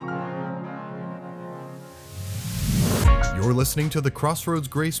You're listening to the Crossroads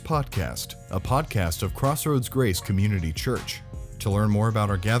Grace Podcast, a podcast of Crossroads Grace Community Church. To learn more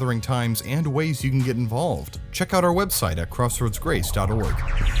about our gathering times and ways you can get involved, check out our website at crossroadsgrace.org.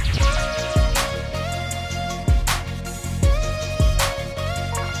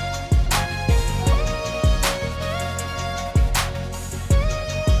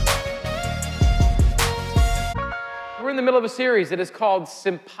 We're in the middle of a series that is called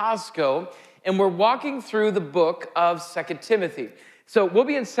Sympazco, and we're walking through the book of 2 Timothy. So we'll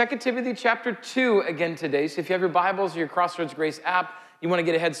be in 2 Timothy chapter 2 again today. So if you have your Bibles or your Crossroads Grace app, you want to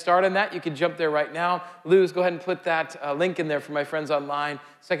get a head start on that, you can jump there right now. Luz, go ahead and put that link in there for my friends online.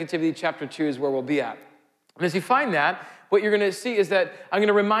 2 Timothy chapter 2 is where we'll be at. And as you find that, what you're going to see is that I'm going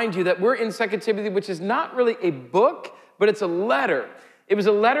to remind you that we're in 2 Timothy, which is not really a book, but it's a letter. It was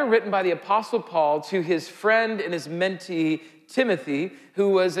a letter written by the Apostle Paul to his friend and his mentee, Timothy, who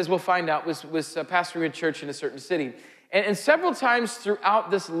was, as we'll find out, was pastoring a church in a certain city. And several times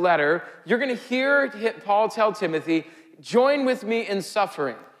throughout this letter, you're going to hear Paul tell Timothy, join with me in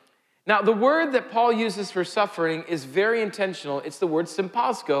suffering. Now, the word that Paul uses for suffering is very intentional. It's the word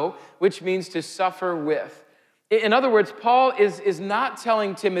sympazco, which means to suffer with. In other words, Paul is not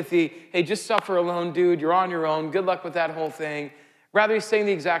telling Timothy, hey, just suffer alone, dude. You're on your own. Good luck with that whole thing. Rather, he's saying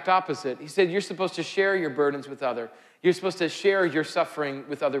the exact opposite. He said, you're supposed to share your burdens with others. You're supposed to share your suffering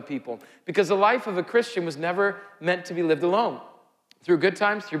with other people. Because the life of a Christian was never meant to be lived alone. Through good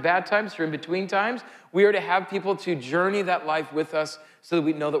times, through bad times, through in-between times, we are to have people to journey that life with us so that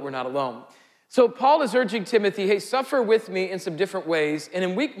we know that we're not alone. So Paul is urging Timothy, hey, suffer with me in some different ways. And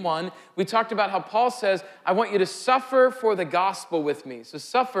in week 1, we talked about how Paul says, I want you to suffer for the gospel with me. So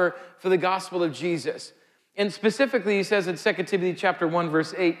suffer for the gospel of Jesus. And specifically, he says in 2 Timothy chapter 1,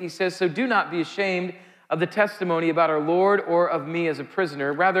 verse 8, he says, so do not be ashamed of the testimony about our Lord or of me as a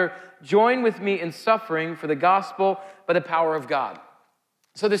prisoner. Rather, join with me in suffering for the gospel by the power of God.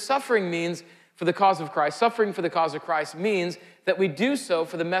 So the suffering means for the cause of Christ. Suffering for the cause of Christ means that we do so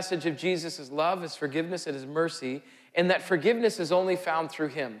for the message of Jesus' love, his forgiveness, and his mercy, and that forgiveness is only found through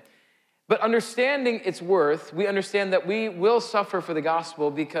him. But understanding its worth, we understand that we will suffer for the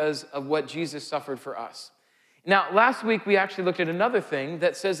gospel because of what Jesus suffered for us. Now, last week, we actually looked at another thing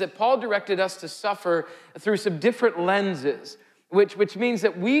that says that Paul directed us to suffer through some different lenses, which means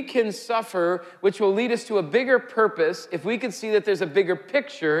that we can suffer, which will lead us to a bigger purpose if we can see that there's a bigger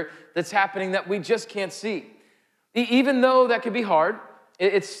picture that's happening that we just can't see. Even though that could be hard,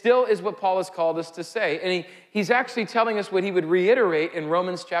 it still is what Paul has called us to say. And he's actually telling us what he would reiterate in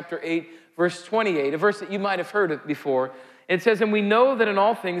Romans chapter 8, verse 28, a verse that you might have heard of before. It says, and we know that in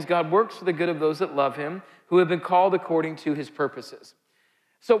all things God works for the good of those that love him, who have been called according to his purposes.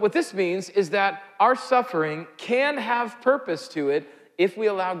 So what this means is that our suffering can have purpose to it if we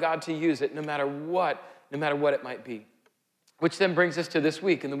allow God to use it, no matter what it might be. Which then brings us to this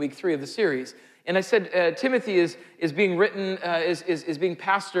week, in the week 3 of the series. And I said Timothy is being written, is being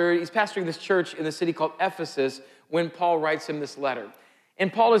pastored. He's pastoring this church in the city called Ephesus when Paul writes him this letter.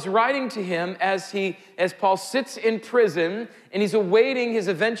 And Paul is writing to him as Paul sits in prison and he's awaiting his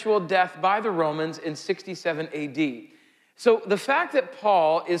eventual death by the Romans in 67 AD. So the fact that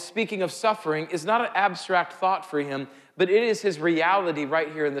Paul is speaking of suffering is not an abstract thought for him, but it is his reality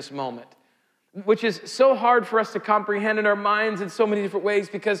right here in this moment, which is so hard for us to comprehend in our minds in so many different ways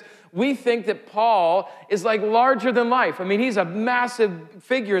because we think that Paul is like larger than life. I mean, he's a massive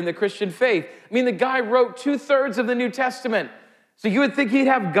figure in the Christian faith. I mean, the guy wrote 2/3 of the New Testament. So you would think he'd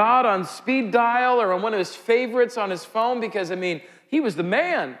have God on speed dial or on one of his favorites on his phone because, I mean, he was the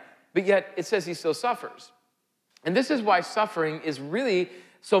man. But yet it says he still suffers. And this is why suffering is really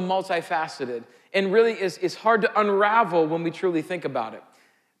so multifaceted and really is hard to unravel when we truly think about it.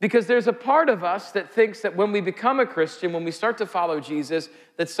 Because there's a part of us that thinks that when we become a Christian, when we start to follow Jesus,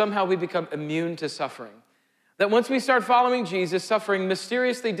 that somehow we become immune to suffering. That once we start following Jesus, suffering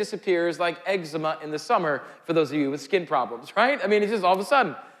mysteriously disappears like eczema in the summer for those of you with skin problems, right? I mean, it's just all of a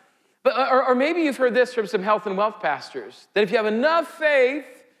sudden. But, or maybe you've heard this from some health and wealth pastors, that if you have enough faith,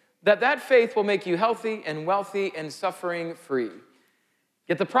 that faith will make you healthy and wealthy and suffering-free.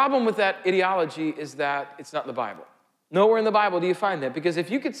 Yet the problem with that ideology is that it's not in the Bible. Nowhere in the Bible do you find that. Because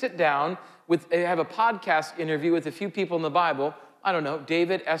if you could sit down, have a podcast interview with a few people in the Bible, I don't know,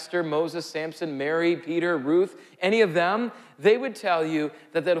 David, Esther, Moses, Samson, Mary, Peter, Ruth, any of them, they would tell you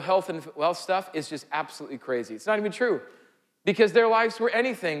that that health and wealth stuff is just absolutely crazy. It's not even true because their lives were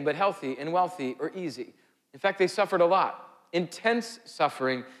anything but healthy and wealthy or easy. In fact, they suffered a lot, intense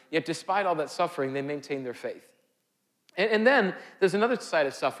suffering, yet despite all that suffering, they maintained their faith. And then there's another side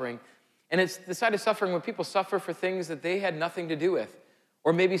of suffering, and it's the side of suffering when people suffer for things that they had nothing to do with,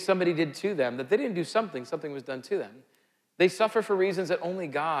 or maybe somebody did to them, that they didn't do something was done to them. They suffer for reasons that only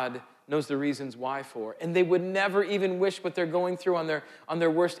God knows the reasons why for. And they would never even wish what they're going through on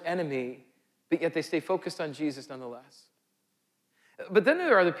their worst enemy, but yet they stay focused on Jesus nonetheless. But then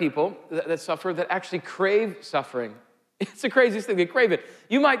there are other people that suffer that actually crave suffering. It's the craziest thing, they crave it.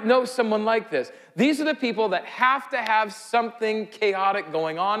 You might know someone like this. These are the people that have to have something chaotic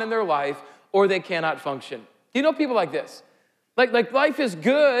going on in their life or they cannot function. Do you know people like this? Like life is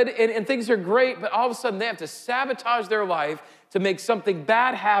good and things are great, but all of a sudden they have to sabotage their life to make something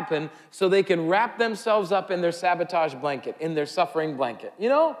bad happen so they can wrap themselves up in their sabotage blanket, in their suffering blanket, you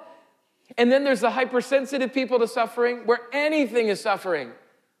know? And then there's the hypersensitive people to suffering where anything is suffering.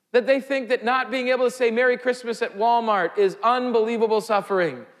 That they think that not being able to say Merry Christmas at Walmart is unbelievable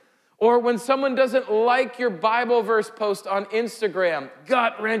suffering. Or when someone doesn't like your Bible verse post on Instagram,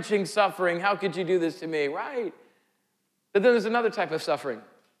 gut-wrenching suffering. How could you do this to me, right? But then there's another type of suffering.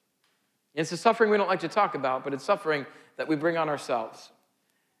 It's a suffering we don't like to talk about, but it's suffering that we bring on ourselves.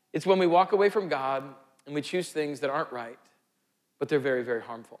 It's when we walk away from God and we choose things that aren't right, but they're very, very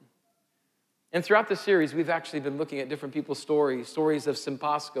harmful. And throughout the series, we've actually been looking at different people's stories of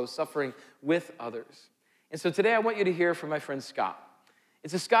Sympasco, suffering with others. And so today I want you to hear from my friend Scott.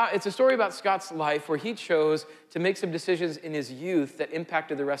 It's a story about Scott's life where he chose to make some decisions in his youth that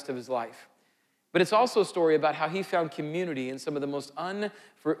impacted the rest of his life. But it's also a story about how he found community in some of the most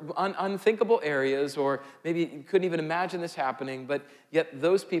unthinkable areas, or maybe you couldn't even imagine this happening, but yet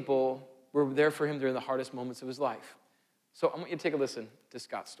those people were there for him during the hardest moments of his life. So I want you to take a listen to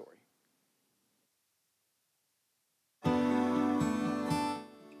Scott's story.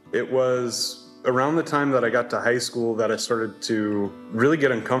 It was around the time that I got to high school that I started to really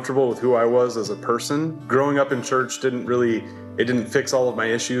get uncomfortable with who I was as a person. Growing up in church didn't fix all of my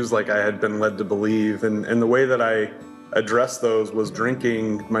issues like I had been led to believe. And the way that I addressed those was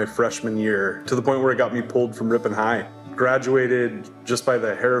drinking my freshman year, to the point where it got me pulled from Ripon High. Graduated just by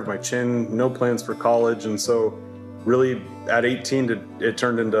the hair of my chin, no plans for college. And so really at 18, it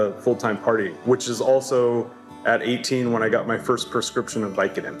turned into full-time partying, which is also at 18 when I got my first prescription of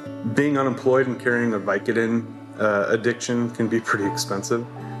Vicodin. Being unemployed and carrying a Vicodin addiction can be pretty expensive.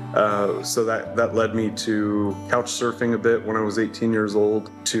 So that led me to couch surfing a bit when I was 18 years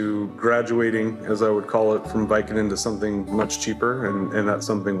old, to graduating, as I would call it, from Vicodin to something much cheaper, and that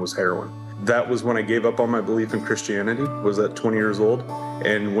something was heroin. That was when I gave up on my belief in Christianity, was at 20 years old,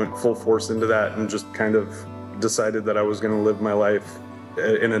 and went full force into that and just kind of decided that I was going to live my life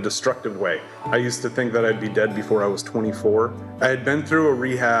in a destructive way. I used to think that I'd be dead before I was 24. I had been through a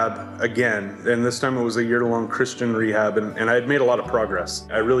rehab again, and this time it was a year-long Christian rehab, and I had made a lot of progress.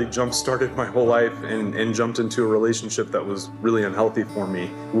 I really jump-started my whole life and jumped into a relationship that was really unhealthy for me.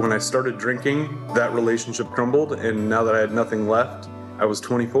 When I started drinking, that relationship crumbled, and now that I had nothing left, I was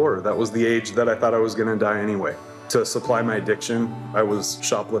 24. That was the age that I thought I was gonna die anyway. To supply my addiction, I was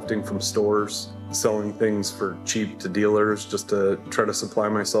shoplifting from stores, selling things for cheap to dealers just to try to supply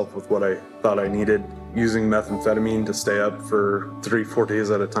myself with what I thought I needed, using methamphetamine to stay up for 3-4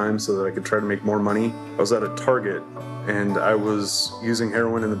 days at a time so that I could try to make more money. I was at a Target and I was using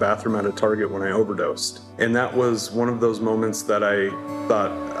heroin in the bathroom at a Target when I overdosed. And that was one of those moments that I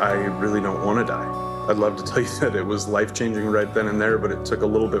thought, I really don't want to die. I'd love to tell you that it was life-changing right then and there, but it took a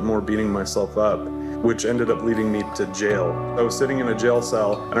little bit more beating myself up, which ended up leading me to jail. I was sitting in a jail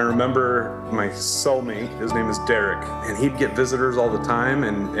cell, and I remember my cellmate, his name is Derek, and he'd get visitors all the time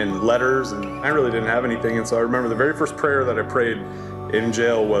and letters, and I really didn't have anything. And so I remember the very first prayer that I prayed in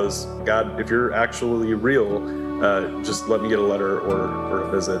jail was, God, if you're actually real, just let me get a letter or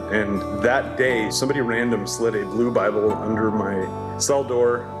a visit. And that day, somebody random slid a blue Bible under my cell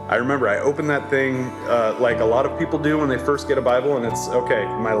door. I remember I opened that thing like a lot of people do when they first get a Bible, and it's, okay,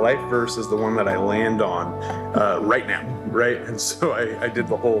 my life verse is the one that I land on right now, right? And so I did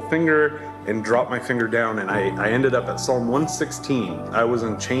the whole finger and dropped my finger down, and I ended up at Psalm 116. I was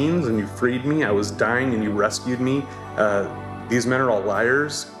in chains and you freed me. I was dying and you rescued me. These men are all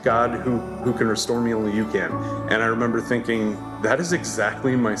liars. God, who can restore me? Only you can. And I remember thinking, that is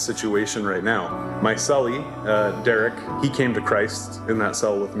exactly my situation right now. My cellie, Derek, he came to Christ in that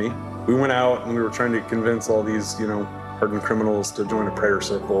cell with me. We went out and we were trying to convince all these, hardened criminals to join a prayer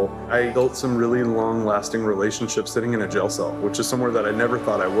circle. I built some really long-lasting relationships sitting in a jail cell, which is somewhere that I never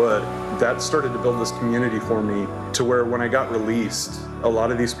thought I would. That started to build this community for me to where when I got released, a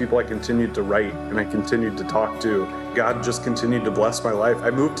lot of these people I continued to write and I continued to talk to. God just continued to bless my life. I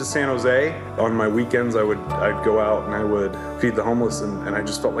moved to San Jose. On my weekends, I'd go out and I would feed the homeless, and I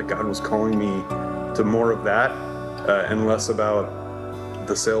just felt like God was calling me to more of that and less about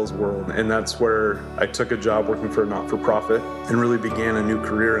the sales world. And that's where I took a job working for a not-for-profit and really began a new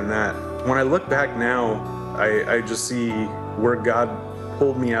career in that. When I look back now, I just see where God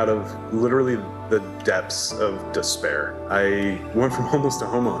pulled me out of literally the depths of despair. I went from homeless to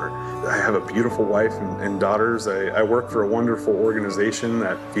homeowner. I have a beautiful wife and daughters. I work for a wonderful organization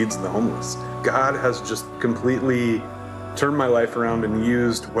that feeds the homeless. God has just completely turned my life around and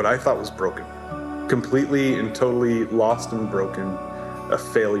used what I thought was broken. Completely and totally lost and broken. A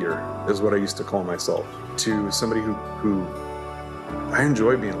failure is what I used to call myself, to somebody who I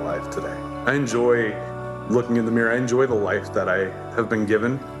enjoy being alive today. I enjoy looking in the mirror. I enjoy the life that I have been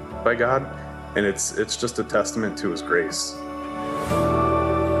given by God, and it's just a testament to His grace.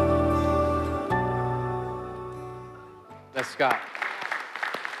 That's Scott.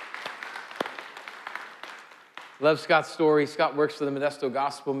 Love Scott's story. Scott works for the Modesto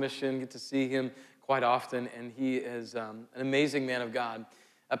Gospel Mission. Get to see him quite often, and he is an amazing man of God.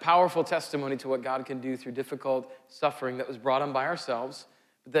 A powerful testimony to what God can do through difficult suffering that was brought on by ourselves,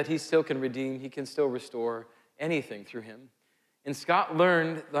 but that He still can redeem. He can still restore anything through him. And Scott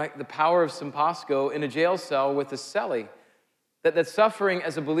learned like the power of Simpasko in a jail cell with a cellie, that suffering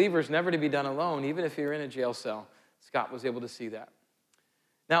as a believer is never to be done alone, even if you're in a jail cell. Scott was able to see that.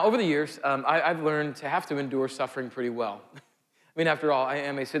 Now, over the years, I've learned to have to endure suffering pretty well. I mean, after all, I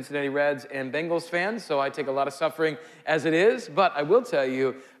am a Cincinnati Reds and Bengals fan, so I take a lot of suffering as it is, but I will tell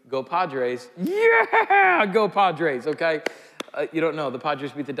you, go Padres. Yeah, go Padres, okay? You don't know, the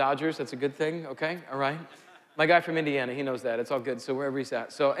Padres beat the Dodgers. That's a good thing, okay? All right? My guy from Indiana, he knows that. It's all good, so wherever he's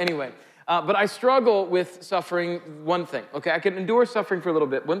at. So anyway, but I struggle with suffering one thing, okay? I can endure suffering for a little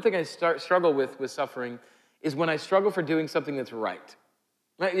bit. One thing I struggle with suffering is when I struggle for doing something that's right.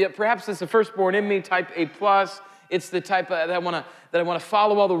 Yeah, perhaps it's the firstborn in me, type A+. It's the type that I want to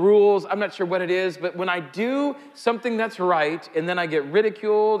follow all the rules. I'm not sure what it is, but when I do something that's right, and then I get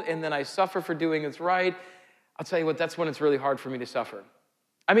ridiculed, and then I suffer for doing what's right, I'll tell you what, that's when it's really hard for me to suffer.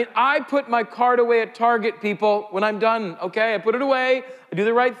 I mean, I put my card away at Target, people, when I'm done, okay? I put it away, I do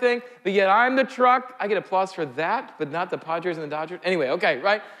the right thing, but yet I'm the truck. I get applause for that, but not the Padres and the Dodgers. Anyway, okay,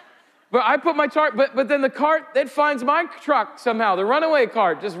 right? But I put my cart, but then the cart, it finds my truck somehow. The runaway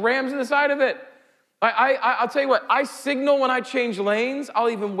cart just rams in the side of it. I'll tell you what, I signal when I change lanes. I'll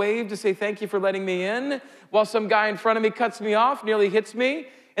even wave to say thank you for letting me in, while some guy in front of me cuts me off, nearly hits me.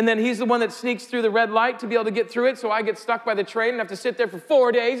 And then he's the one that sneaks through the red light to be able to get through it, so I get stuck by the train and have to sit there for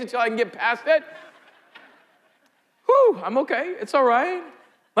 4 days until I can get past it. Whew, I'm okay. It's all right.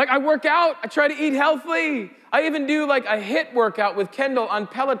 Like, I work out. I try to eat healthily. I even do like a HIIT workout with Kendall on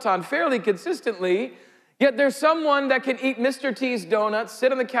Peloton fairly consistently. Yet there's someone that can eat Mr. T's donuts,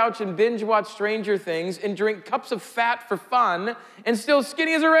 sit on the couch and binge watch Stranger Things, and drink cups of fat for fun, and still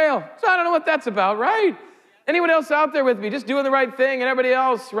skinny as a rail. So I don't know what that's about, right? Anyone else out there with me, just doing the right thing, and everybody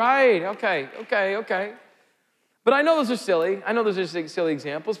else, right? Okay. But I know those are silly. I know those are silly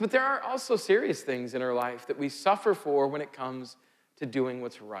examples, but there are also serious things in our life that we suffer for when it comes to doing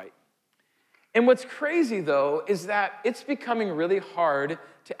what's right. And what's crazy, though, is that it's becoming really hard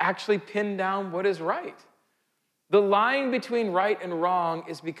to actually pin down what is right. The line between right and wrong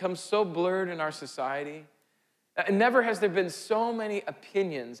has become so blurred in our society. Never has there been so many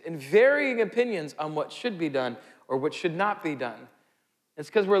opinions and varying opinions on what should be done or what should not be done. It's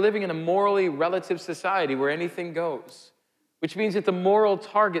because we're living in a morally relative society where anything goes, which means that the moral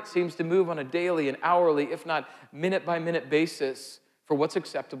target seems to move on a daily and hourly, if not minute-by-minute basis for what's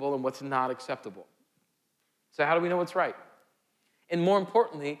acceptable and what's not acceptable. So how do we know what's right? And more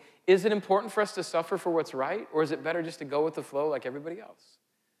importantly, is it important for us to suffer for what's right, or is it better just to go with the flow like everybody else?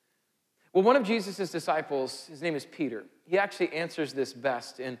 Well, one of Jesus' disciples, his name is Peter. He actually answers this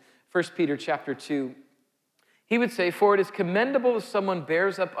best in 1 Peter chapter 2. He would say, "For it is commendable if someone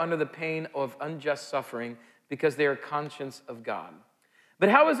bears up under the pain of unjust suffering because they are conscious of God. But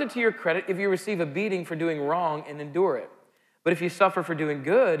how is it to your credit if you receive a beating for doing wrong and endure it? But if you suffer for doing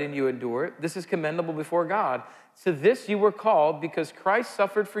good and you endure it, this is commendable before God. To this you were called because Christ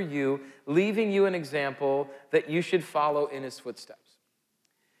suffered for you, leaving you an example that you should follow in his footsteps."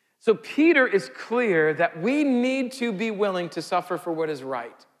 So Peter is clear that we need to be willing to suffer for what is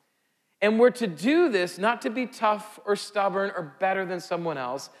right. And we're to do this not to be tough or stubborn or better than someone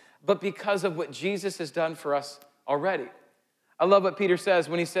else, but because of what Jesus has done for us already. I love what Peter says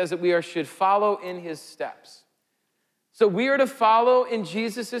when he says that we should follow in his steps. So we are to follow in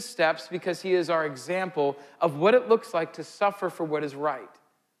Jesus' steps because he is our example of what it looks like to suffer for what is right.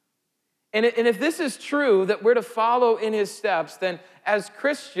 And if this is true, that we're to follow in his steps, then as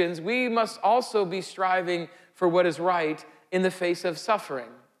Christians, we must also be striving for what is right in the face of suffering.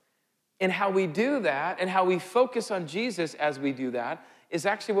 And how we do that and how we focus on Jesus as we do that is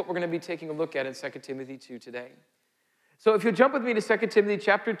actually what we're going to be taking a look at in 2 Timothy 2 today. So if you'll jump with me to 2 Timothy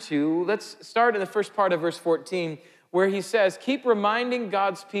chapter 2, let's start in the first part of verse 14, where he says, keep reminding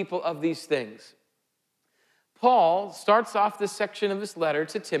God's people of these things. Paul starts off this section of his letter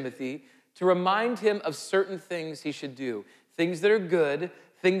to Timothy to remind him of certain things he should do, things that are good,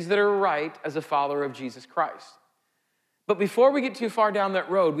 things that are right as a follower of Jesus Christ. But before we get too far down that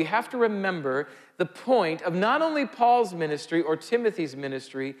road, we have to remember the point of not only Paul's ministry or Timothy's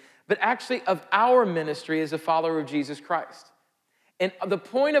ministry, but actually of our ministry as a follower of Jesus Christ. And the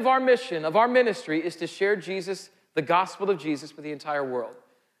point of our mission, of our ministry, is to share Jesus, the gospel of Jesus, with the entire world.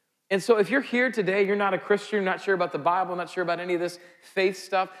 And so if you're here today, you're not a Christian, you're not sure about the Bible, not sure about any of this faith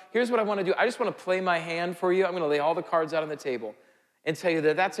stuff, here's what I want to do. I just want to play my hand for you. I'm going to lay all the cards out on the table and tell you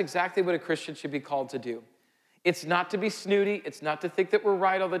that that's exactly what a Christian should be called to do. It's not to be snooty. It's not to think that we're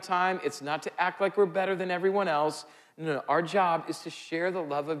right all the time. It's not to act like we're better than everyone else. No, our job is to share the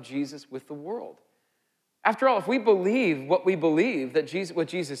love of Jesus with the world. After all, if we believe what we believe, what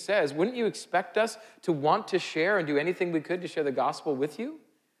Jesus says, wouldn't you expect us to want to share and do anything we could to share the gospel with you?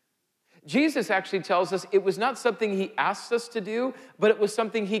 Jesus actually tells us it was not something he asked us to do, but it was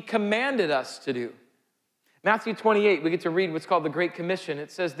something he commanded us to do. Matthew 28, we get to read what's called the Great Commission.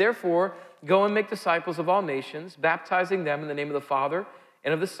 It says, therefore, go and make disciples of all nations, baptizing them in the name of the Father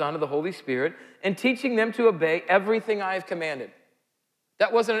and of the Son and of the Holy Spirit, and teaching them to obey everything I have commanded.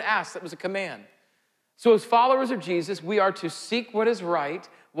 That wasn't an ask, that was a command. So as followers of Jesus, we are to seek what is right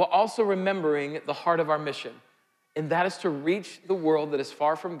while also remembering the heart of our mission. And that is to reach the world that is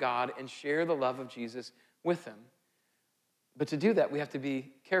far from God and share the love of Jesus with them. But to do that, we have to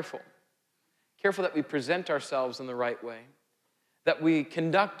be careful. Careful that we present ourselves in the right way, that we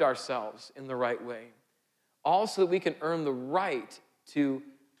conduct ourselves in the right way, all so that we can earn the right to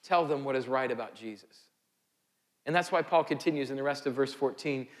tell them what is right about Jesus. And that's why Paul continues in the rest of verse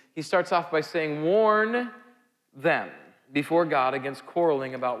 14. He starts off by saying, warn them before God against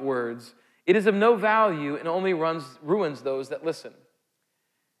quarreling about words. It is of no value and only ruins those that listen.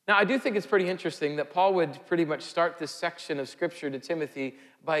 Now, I do think it's pretty interesting that Paul would pretty much start this section of Scripture to Timothy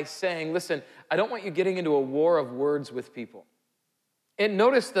by saying, listen, I don't want you getting into a war of words with people. And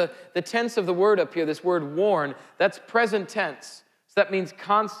notice the tense of the word up here, this word warn, that's present tense. So that means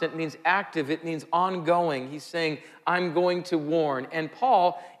constant, it means active, it means ongoing. He's saying, I'm going to warn. And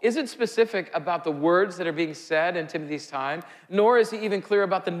Paul isn't specific about the words that are being said in Timothy's time, nor is he even clear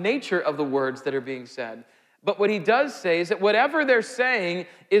about the nature of the words that are being said. But what he does say is that whatever they're saying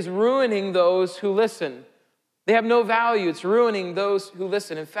is ruining those who listen. They have no value. It's ruining those who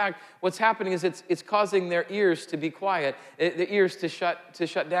listen. In fact, what's happening is it's causing their ears to be quiet, the ears to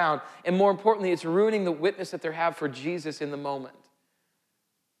shut down. And more importantly, it's ruining the witness that they have for Jesus in the moment.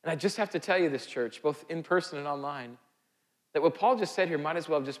 And I just have to tell you this, church, both in person and online, that what Paul just said here might as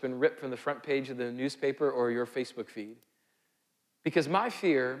well have just been ripped from the front page of the newspaper or your Facebook feed. Because my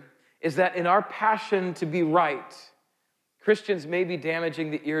fear is that in our passion to be right, Christians may be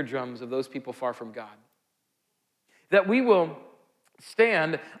damaging the eardrums of those people far from God. That we will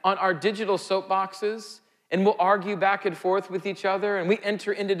stand on our digital soapboxes and we'll argue back and forth with each other, and we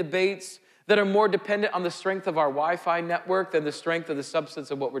enter into debates that are more dependent on the strength of our Wi-Fi network than the strength of the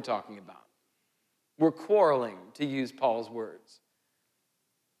substance of what we're talking about. We're quarreling, to use Paul's words.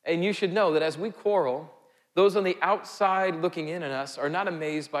 And you should know that as we quarrel, those on the outside looking in on us are not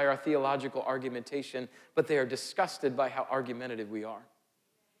amazed by our theological argumentation, but they are disgusted by how argumentative we are.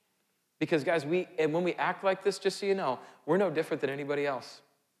 Because guys, when we act like this, just so you know, we're no different than anybody else.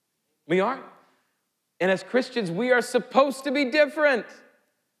 We aren't. And as Christians, we are supposed to be different.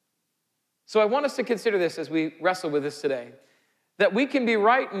 So I want us to consider this as we wrestle with this today, that we can be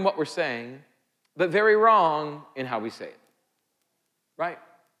right in what we're saying, but very wrong in how we say it. Right?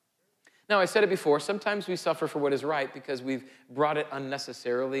 Now, I said it before, sometimes we suffer for what is right because we've brought it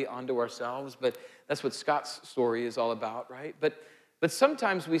unnecessarily onto ourselves, but that's what Scott's story is all about, right? But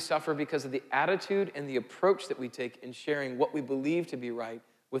sometimes we suffer because of the attitude and the approach that we take in sharing what we believe to be right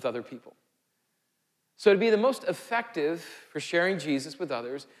with other people. So to be the most effective for sharing Jesus with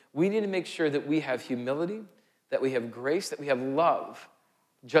others, we need to make sure that we have humility, that we have grace, that we have love,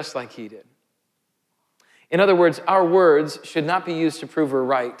 just like he did. In other words, our words should not be used to prove we're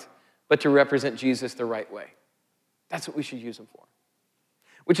right, but to represent Jesus the right way. That's what we should use them for.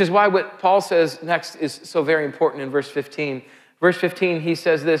 Which is why what Paul says next is so very important in verse 15. Verse 15, he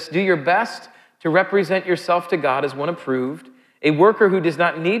says this, do your best to represent yourself to God as one approved, a worker who does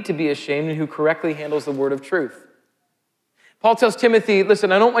not need to be ashamed and who correctly handles the word of truth. Paul tells Timothy,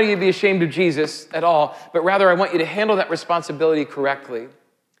 listen, I don't want you to be ashamed of Jesus at all, but rather I want you to handle that responsibility correctly.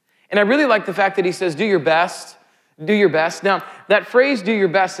 And I really like the fact that he says, do your best. Do your best. Now, that phrase, do your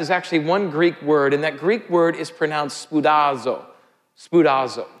best, is actually one Greek word, and that Greek word is pronounced spoudazo.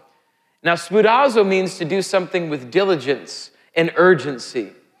 Spoudazo. Now, spoudazo means to do something with diligence and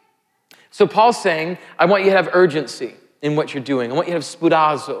urgency. So Paul's saying, I want you to have urgency in what you're doing. I want you to have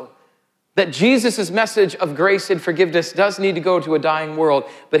spoudazo. That Jesus' message of grace and forgiveness does need to go to a dying world,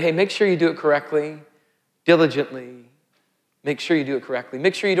 but hey, make sure you do it correctly, diligently. Make sure you do it correctly.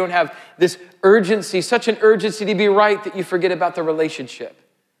 Make sure you don't have this urgency, such an urgency to be right that you forget about the relationship.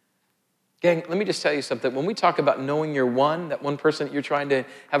 Gang, let me just tell you something. When we talk about knowing your one, that one person that you're trying to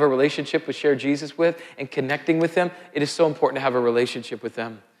have a relationship with, share Jesus with, and connecting with them, it is so important to have a relationship with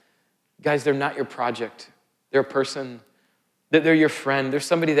them. Guys, they're not your project. They're a person. They're your friend. They're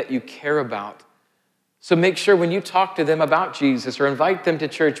somebody that you care about. So make sure when you talk to them about Jesus or invite them to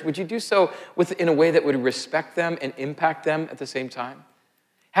church, would you do so in a way that would respect them and impact them at the same time?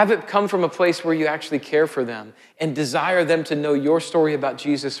 Have it come from a place where you actually care for them and desire them to know your story about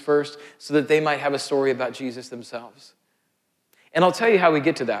Jesus first so that they might have a story about Jesus themselves. And I'll tell you how we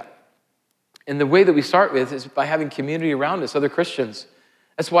get to that. And the way that we start with is by having community around us, other Christians.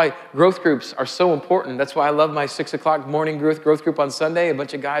 That's why growth groups are so important. That's why I love my 6 o'clock morning growth group on Sunday. A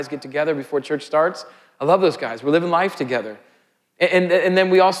bunch of guys get together before church starts. I love those guys. We're living life together. And then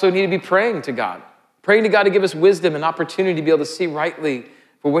we also need to be praying to God to give us wisdom and opportunity to be able to see rightly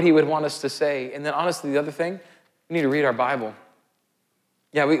for what he would want us to say. And then honestly, the other thing, we need to read our Bible.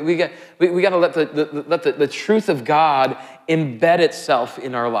 Yeah, we got to let the truth of God embed itself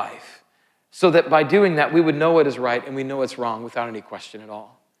in our life so that by doing that, we would know what is right and we know what's wrong without any question at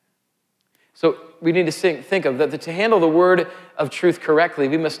all. So we need to think of that to handle the word of truth correctly,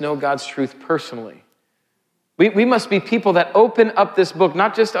 we must know God's truth personally. We must be people that open up this book,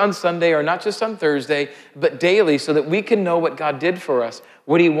 not just on Sunday or not just on Thursday, but daily so that we can know what God did for us,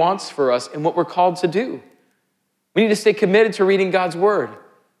 what he wants for us, and what we're called to do. We need to stay committed to reading God's word.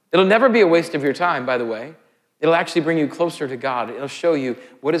 It'll never be a waste of your time, by the way. It'll actually bring you closer to God. It'll show you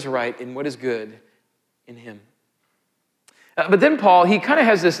what is right and what is good in him. But then Paul, he kind of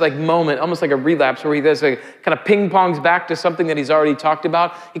has this moment, almost like a relapse, where he does kind of ping-pongs back to something that he's already talked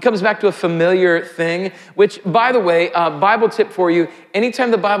about. He comes back to a familiar thing, which, by the way, Bible tip for you,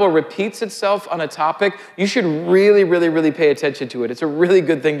 anytime the Bible repeats itself on a topic, you should really, really, really pay attention to it. It's a really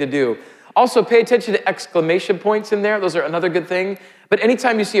good thing to do. Also, pay attention to exclamation points in there. Those are another good thing. But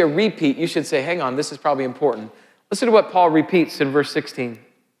anytime you see a repeat, you should say, hang on, this is probably important. Listen to what Paul repeats in verse 16.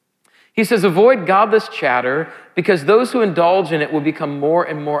 He says, avoid godless chatter because those who indulge in it will become more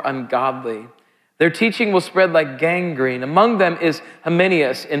and more ungodly. Their teaching will spread like gangrene. Among them is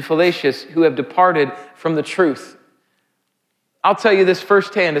Hymenaeus and Philetus who have departed from the truth. I'll tell you this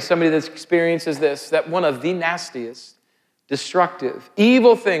firsthand as somebody that experiences this, that one of the nastiest, destructive,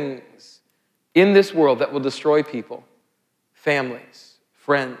 evil things in this world that will destroy people, families,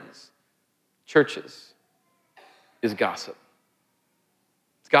 friends, churches, is gossip.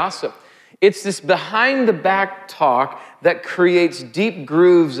 Gossip. It's this behind-the-back talk that creates deep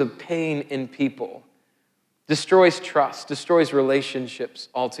grooves of pain in people, destroys trust, destroys relationships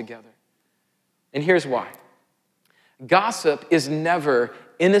altogether. And here's why. Gossip is never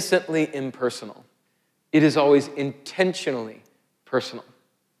innocently impersonal. It is always intentionally personal.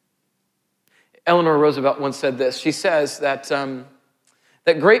 Eleanor Roosevelt once said this. She says that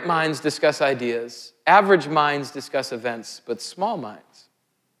great minds discuss ideas, average minds discuss events, but small minds,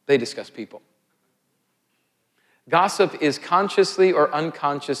 they discuss people. Gossip is consciously or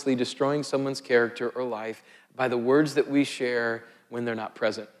unconsciously destroying someone's character or life by the words that we share when they're not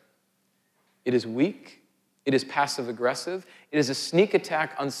present. It is weak. It is passive-aggressive. It is a sneak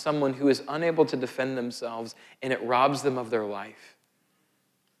attack on someone who is unable to defend themselves, and it robs them of their life.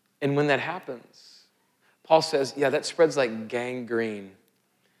 And when that happens, Paul says, yeah, that spreads like gangrene.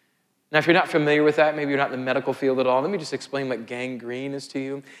 Now, if you're not familiar with that, maybe you're not in the medical field at all, let me just explain what gangrene is to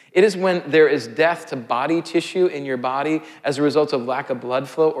you. It is when there is death to body tissue in your body as a result of lack of blood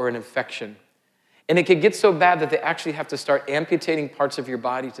flow or an infection. And it can get so bad that they actually have to start amputating parts of your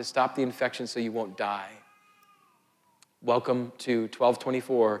body to stop the infection so you won't die. Welcome to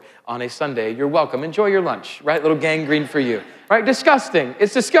 1224 on a Sunday. You're welcome. Enjoy your lunch, right? Little gangrene for you, right? Disgusting.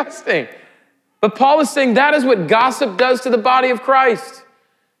 It's disgusting. But Paul is saying that is what gossip does to the body of Christ.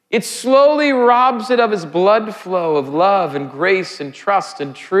 It slowly robs it of its blood flow of love and grace and trust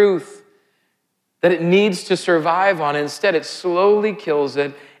and truth that it needs to survive on. Instead, it slowly kills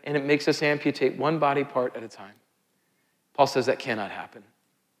it and it makes us amputate one body part at a time. Paul says that cannot happen.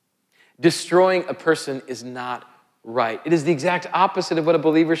 Destroying a person is not right. It is the exact opposite of what a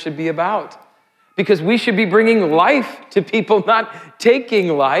believer should be about. Because we should be bringing life to people, not taking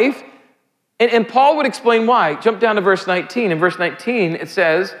life. And Paul would explain why. Jump down to verse 19. In verse 19, it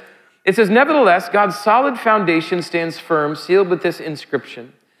says, nevertheless, God's solid foundation stands firm, sealed with this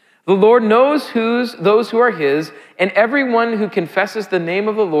inscription. The Lord knows those who are his, and everyone who confesses the name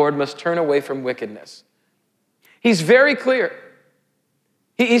of the Lord must turn away from wickedness. He's very clear.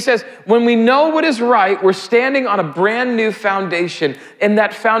 He says, when we know what is right, we're standing on a brand new foundation. And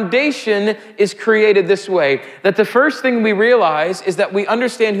that foundation is created this way, that the first thing we realize is that we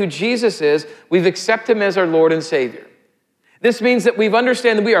understand who Jesus is. We've accepted him as our Lord and Savior. This means that we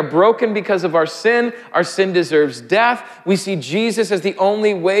understand that we are broken because of our sin. Our sin deserves death. We see Jesus as the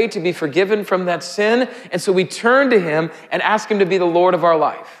only way to be forgiven from that sin. And so we turn to him and ask him to be the Lord of our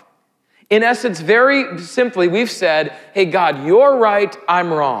life. In essence, very simply, we've said, hey, God, you're right,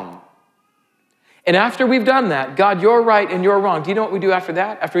 I'm wrong. And after we've done that, God, you're right and you're wrong. Do you know what we do after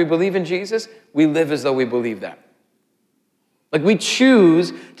that? After we believe in Jesus, we live as though we believe that. Like we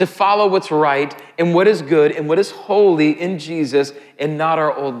choose to follow what's right and what is good and what is holy in Jesus and not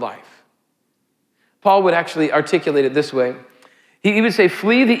our old life. Paul would actually articulate it this way. He would say,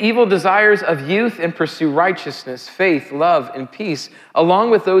 flee the evil desires of youth and pursue righteousness, faith, love, and peace, along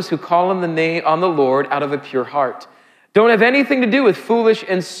with those who call on the Lord out of a pure heart. Don't have anything to do with foolish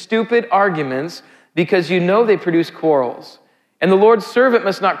and stupid arguments because you know they produce quarrels. And the Lord's servant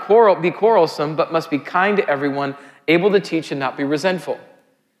must not be quarrelsome, but must be kind to everyone, able to teach and not be resentful.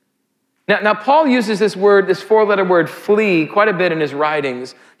 Now, Paul uses this word, this four-letter word, flee, quite a bit in his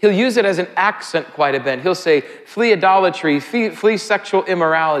writings. He'll use it as an accent quite a bit. He'll say, flee idolatry, flee sexual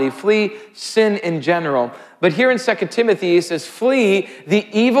immorality, flee sin in general. But here in 2 Timothy, he says, flee the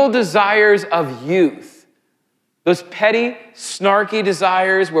evil desires of youth. Those petty, snarky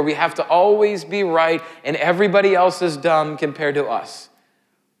desires where we have to always be right and everybody else is dumb compared to us.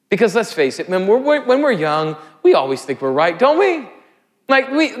 Because let's face it, when we're young, we always think we're right, don't we?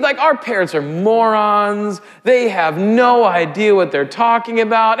 Like our parents are morons. They have no idea what they're talking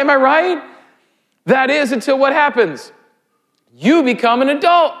about. Am I right? That is until what happens? You become an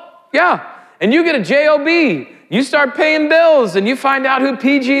adult. Yeah. And you get a job. You start paying bills and you find out who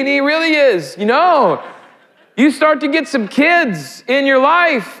PG&E really is. You know, you start to get some kids in your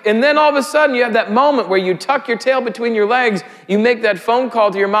life. And then all of a sudden you have that moment where you tuck your tail between your legs. You make that phone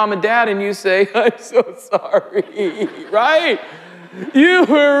call to your mom and dad and you say, I'm so sorry, right? You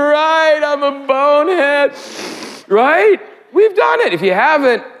were right, I'm a bonehead, right? We've done it. If you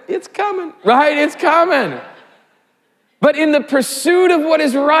haven't, it's coming, right? It's coming. But in the pursuit of what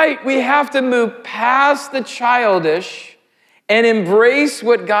is right, we have to move past the childish and embrace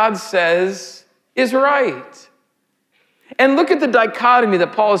what God says is right. And look at the dichotomy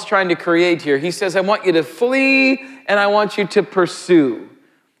that Paul is trying to create here. He says, I want you to flee and I want you to pursue.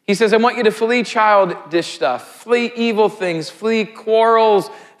 He says, I want you to flee childish stuff, flee evil things, flee quarrels,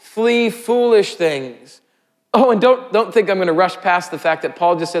 flee foolish things. Oh, and don't think I'm going to rush past the fact that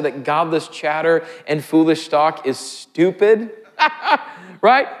Paul just said that godless chatter and foolish talk is stupid,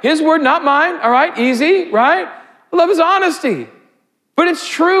 right? His word, not mine, all right? Easy, right? Love is honesty, but it's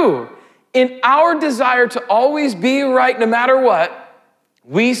true. In our desire to always be right no matter what,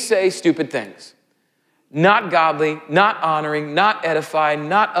 we say stupid things. Not godly, not honoring, not edifying,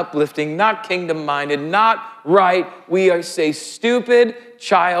 not uplifting, not kingdom-minded, not right. We say stupid,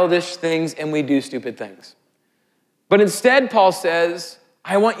 childish things, and we do stupid things. But instead, Paul says,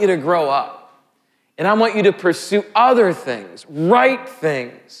 I want you to grow up, and I want you to pursue other things, right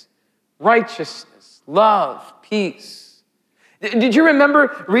things, righteousness, love, peace. Did you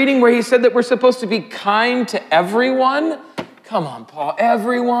remember reading where he said that we're supposed to be kind to everyone? Come on, Paul,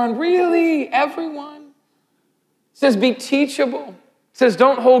 everyone, really, everyone? It says be teachable. It says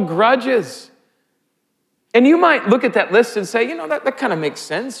don't hold grudges. And you might look at that list and say, you know, that kind of makes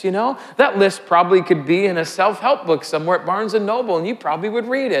sense, you know? That list probably could be in a self-help book somewhere at Barnes & Noble, and you probably would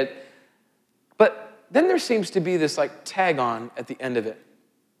read it. But then there seems to be this like tag on at the end of it.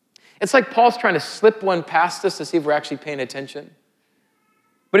 It's like Paul's trying to slip one past us to see if we're actually paying attention.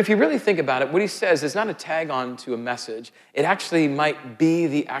 But if you really think about it, what he says is not a tag on to a message. It actually might be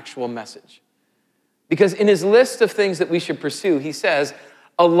the actual message. Because in his list of things that we should pursue, he says,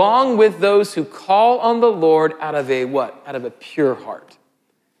 along with those who call on the Lord out of a what? Out of a pure heart.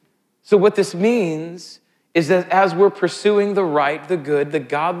 So what this means is that as we're pursuing the right, the good, the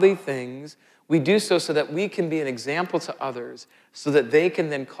godly things, we do so that we can be an example to others so that they can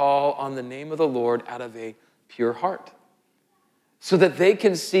then call on the name of the Lord out of a pure heart. So that they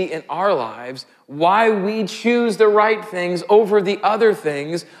can see in our lives why we choose the right things over the other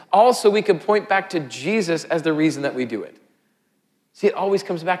things. Also, we can point back to Jesus as the reason that we do it. See, it always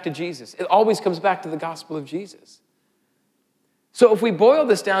comes back to Jesus. It always comes back to the gospel of Jesus. So if we boil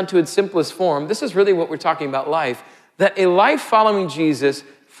this down to its simplest form, this is really what we're talking about life, that a life following Jesus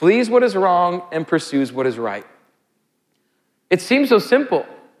flees what is wrong and pursues what is right. It seems so simple,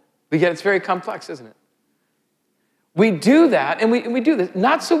 but yet it's very complex, isn't it? We do that, and we do this,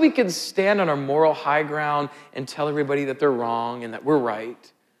 not so we can stand on our moral high ground and tell everybody that they're wrong and that we're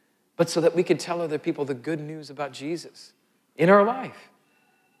right, but so that we can tell other people the good news about Jesus in our life.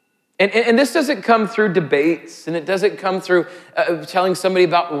 And this doesn't come through debates, and it doesn't come through telling somebody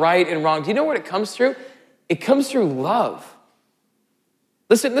about right and wrong. Do you know what it comes through? It comes through love.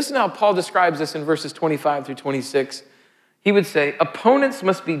 Listen how Paul describes this in verses 25 through 26. He would say, opponents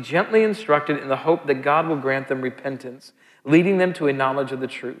must be gently instructed in the hope that God will grant them repentance, leading them to a knowledge of the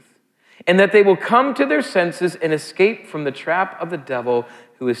truth, and that they will come to their senses and escape from the trap of the devil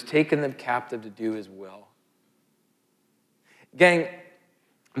who has taken them captive to do his will. Gang,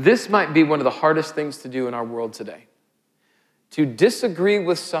 this might be one of the hardest things to do in our world today. To disagree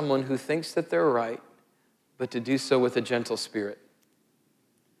with someone who thinks that they're right, but to do so with a gentle spirit.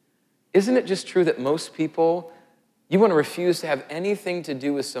 Isn't it just true that most people, you want to refuse to have anything to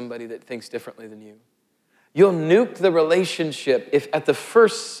do with somebody that thinks differently than you? You'll nuke the relationship if at the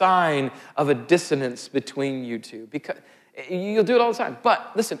first sign of a dissonance between you two. Because you'll do it all the time.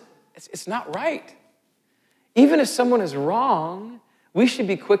 But listen, it's not right. Even if someone is wrong, we should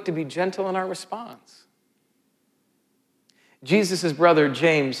be quick to be gentle in our response. Jesus' brother,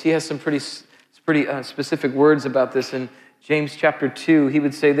 James, he has some pretty specific words about this. In James chapter 2, he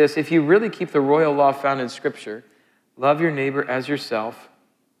would say this, if you really keep the royal law found in Scripture, love your neighbor as yourself,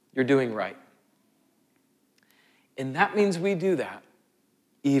 you're doing right. And that means we do that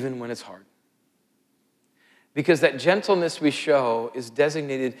even when it's hard. Because that gentleness we show is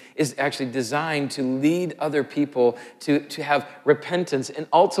actually designed to lead other people to have repentance and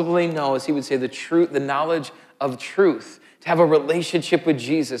ultimately know, as he would say, the knowledge of truth. To have a relationship with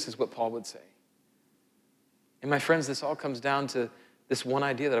Jesus is what Paul would say. And my friends, this all comes down to this one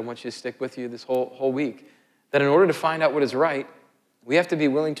idea that I want you to stick with you this whole week. That in order to find out what is right, we have to be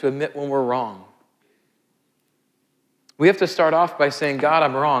willing to admit when we're wrong. We have to start off by saying, God,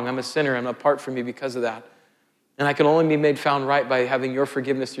 I'm wrong. I'm a sinner. I'm apart from you because of that. And I can only be made found right by having your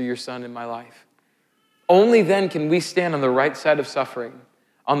forgiveness through your Son in my life. Only then can we stand on the right side of suffering,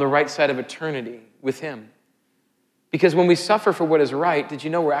 on the right side of eternity with him. Because when we suffer for what is right, did you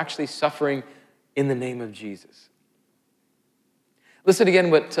know we're actually suffering in the name of Jesus? Listen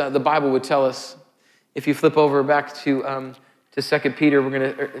again what the Bible would tell us. If you flip over back to 2 Peter,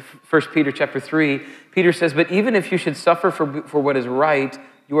 1 Peter chapter 3, Peter says, but even if you should suffer for what is right,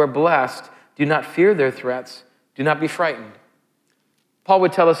 you are blessed. Do not fear their threats. Do not be frightened. Paul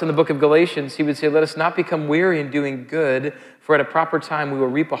would tell us in the book of Galatians, he would say, let us not become weary in doing good, for at a proper time we will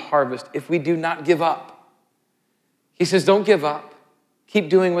reap a harvest if we do not give up. He says, don't give up. Keep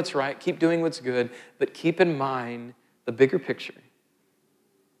doing what's right. Keep doing what's good. But keep in mind the bigger picture,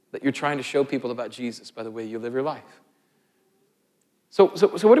 that you're trying to show people about Jesus by the way you live your life. So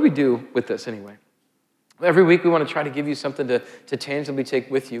what do we do with this anyway? Every week we want to try to give you something to tangibly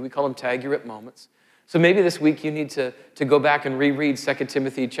take with you. We call them Tag Your It moments. So maybe this week you need to go back and reread 2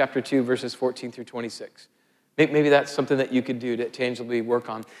 Timothy chapter 2, verses 14 through 26. Maybe that's something that you could do to tangibly work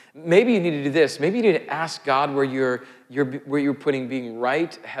on. Maybe you need to do this. Maybe you need to ask God where you're putting being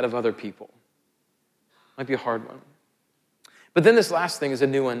right ahead of other people. Might be a hard one. But then this last thing is a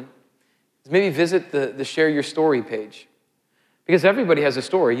new one. Maybe visit the Share Your Story page. Because everybody has a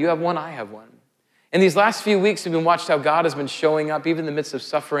story. You have one, I have one. And these last few weeks have been watched how God has been showing up, even in the midst of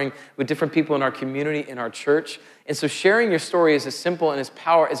suffering, with different people in our community, in our church. And so sharing your story is as simple and as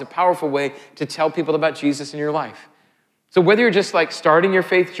a powerful way to tell people about Jesus in your life. So whether you're just like starting your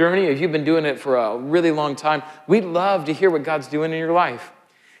faith journey or you've been doing it for a really long time, we'd love to hear what God's doing in your life.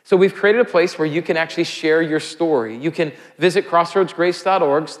 So we've created a place where you can actually share your story. You can visit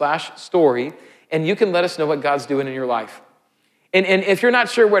crossroadsgrace.org/story, and you can let us know what God's doing in your life. And if you're not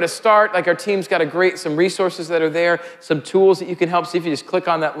sure where to start, like our team's got some resources that are there, some tools that you can help. See if you just click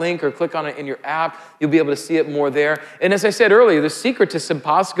on that link or click on it in your app, you'll be able to see it more there. And as I said earlier, the secret to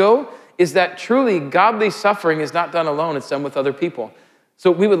Simpasgo is that truly godly suffering is not done alone, it's done with other people.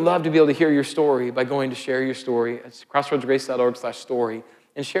 So we would love to be able to hear your story by going to Share Your Story. It's crossroadsgrace.org/story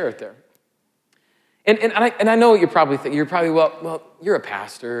and share it there. And I know what you're probably thinking. You're probably, well, you're a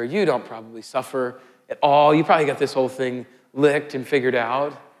pastor. You don't probably suffer at all. You probably got this whole thing licked and figured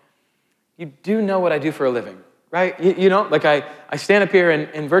out. You do know what I do for a living, right? You know, like I stand up here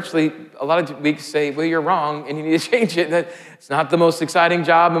and virtually a lot of weeks say, well, you're wrong and you need to change it. That it's not the most exciting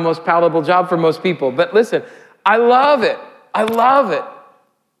job and most palatable job for most people. But listen, I love it. I love it.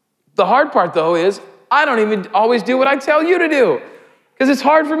 The hard part, though, is I don't even always do what I tell you to do because it's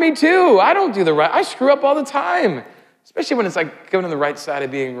hard for me too. I don't do the right. I screw up all the time, especially when it's like going on the right side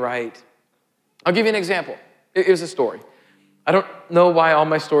of being right. I'll give you an example. Here's a story. I don't know why all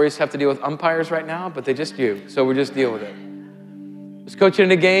my stories have to deal with umpires right now, but they just do, so we'll just deal with it. I was coaching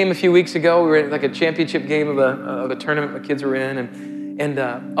in a game a few weeks ago. We were in like a championship game of a tournament my kids were in, and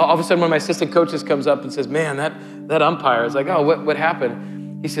all of a sudden one of my assistant coaches comes up and says, man, that umpire. I was like, oh, what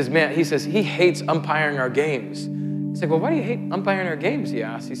happened? He says, he hates umpiring our games. He's like, well, why do you hate umpiring our games, he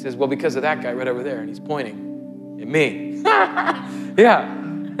asked. He says, well, because of that guy right over there, and he's pointing at me. Yeah.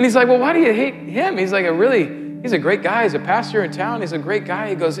 And he's like, well, why do you hate him? He's like, he's a great guy. He's a pastor in town. He's a great guy.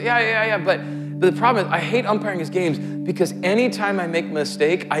 He goes, yeah. But the problem is I hate umpiring his games because anytime I make a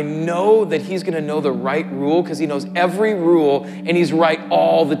mistake, I know that he's going to know the right rule because he knows every rule and he's right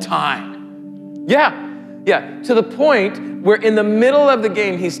all the time. Yeah. To the point where in the middle of the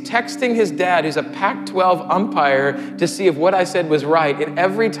game, he's texting his dad, who's a Pac-12 umpire, to see if what I said was right. And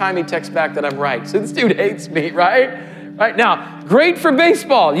every time he texts back that I'm right. So this dude hates me, right? Right now, great for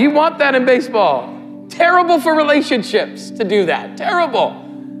baseball. You want that in baseball. Terrible for relationships to do that. Terrible.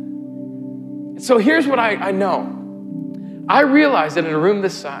 So here's what I know. I realize that in a room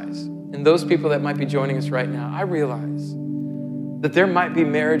this size, and those people that might be joining us right now, I realize that there might be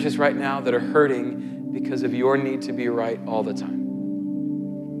marriages right now that are hurting because of your need to be right all the time.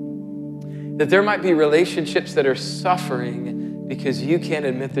 That there might be relationships that are suffering because you can't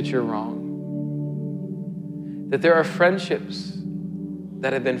admit that you're wrong. That there are friendships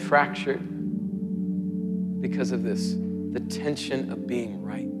that have been fractured because of this, the tension of being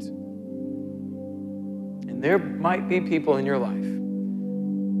right. And there might be people in your life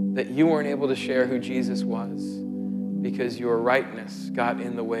that you weren't able to share who Jesus was because your rightness got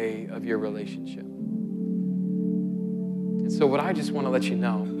in the way of your relationship. And so what I just want to let you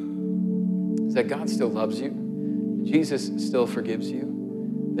know is that God still loves you. Jesus still forgives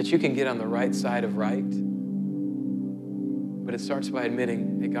you. That you can get on the right side of right. But it starts by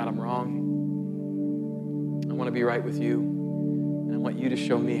admitting, hey, God, I'm wrong. I want to be right with you. And I want you to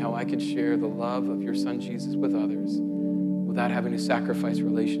show me how I can share the love of your son, Jesus, with others without having to sacrifice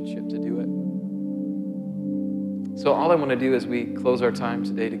relationship to do it. So all I want to do as we close our time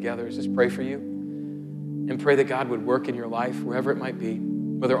today together is just pray for you and pray that God would work in your life, wherever it might be,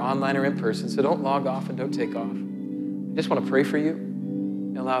 whether online or in person. So don't log off and don't take off. I just want to pray for you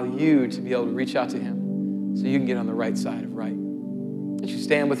and allow you to be able to reach out to him so you can get on the right side of right. Would you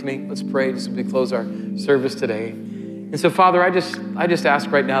stand with me? Let's pray just as we close our service today. And so, Father, I just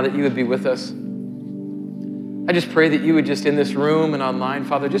ask right now that you would be with us. I just pray that you would just in this room and online,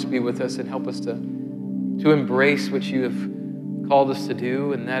 Father, just be with us and help us to embrace what you have called us to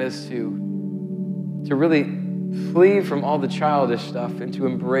do, and that is to really flee from all the childish stuff and to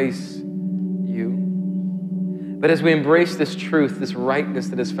embrace you. But as we embrace this truth, this rightness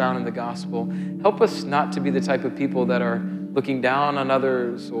that is found in the gospel, help us not to be the type of people that are looking down on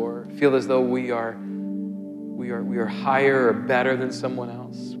others or feel as though we are higher or better than someone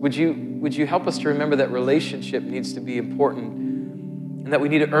else. Would you help us to remember that relationship needs to be important and that we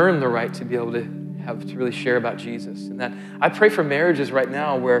need to earn the right to be able to really share about Jesus. And that I pray for marriages right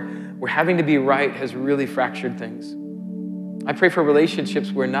now where having to be right has really fractured things. I pray for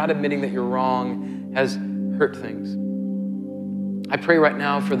relationships where not admitting that you're wrong has hurt things. I pray right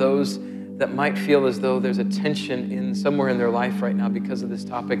now for those that might feel as though there's a tension somewhere in their life right now because of this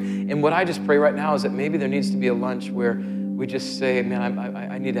topic. And what I just pray right now is that maybe there needs to be a lunch where we just say, man,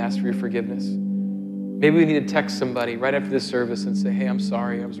 I need to ask for your forgiveness. Maybe we need to text somebody right after this service and say, hey, I'm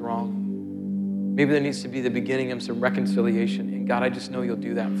sorry, I was wrong. Maybe there needs to be the beginning of some reconciliation. And God, I just know you'll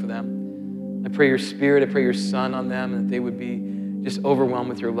do that for them. I pray your Spirit, I pray your Son on them, and that they would be just overwhelmed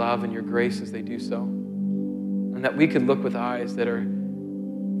with your love and your grace as they do so. And that we could look with eyes that are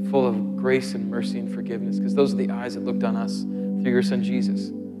full of grace and mercy and forgiveness, because those are the eyes that looked on us through your Son, Jesus.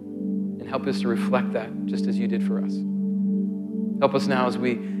 And help us to reflect that just as you did for us. Help us now as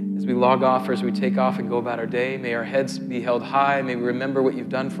we log off or as we take off and go about our day. May our heads be held high. May we remember what you've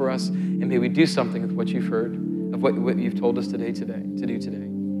done for us. And may we do something with what you've heard, of what you've told us to do today.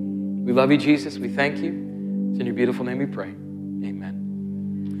 We love you, Jesus. We thank you. It's in your beautiful name we pray.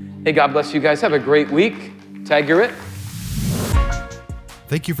 Amen. Hey, God bless you guys. Have a great week. Tag you're it.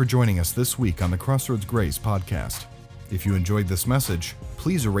 Thank you for joining us this week on the Crossroads Grace podcast. If you enjoyed this message,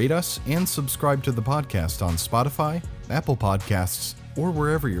 please rate us and subscribe to the podcast on Spotify, Apple Podcasts, or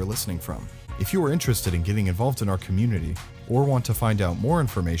wherever you're listening from. If you are interested in getting involved in our community or want to find out more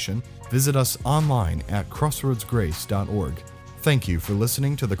information, visit us online at crossroadsgrace.org. Thank you for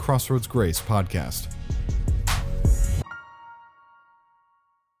listening to the Crossroads Grace podcast.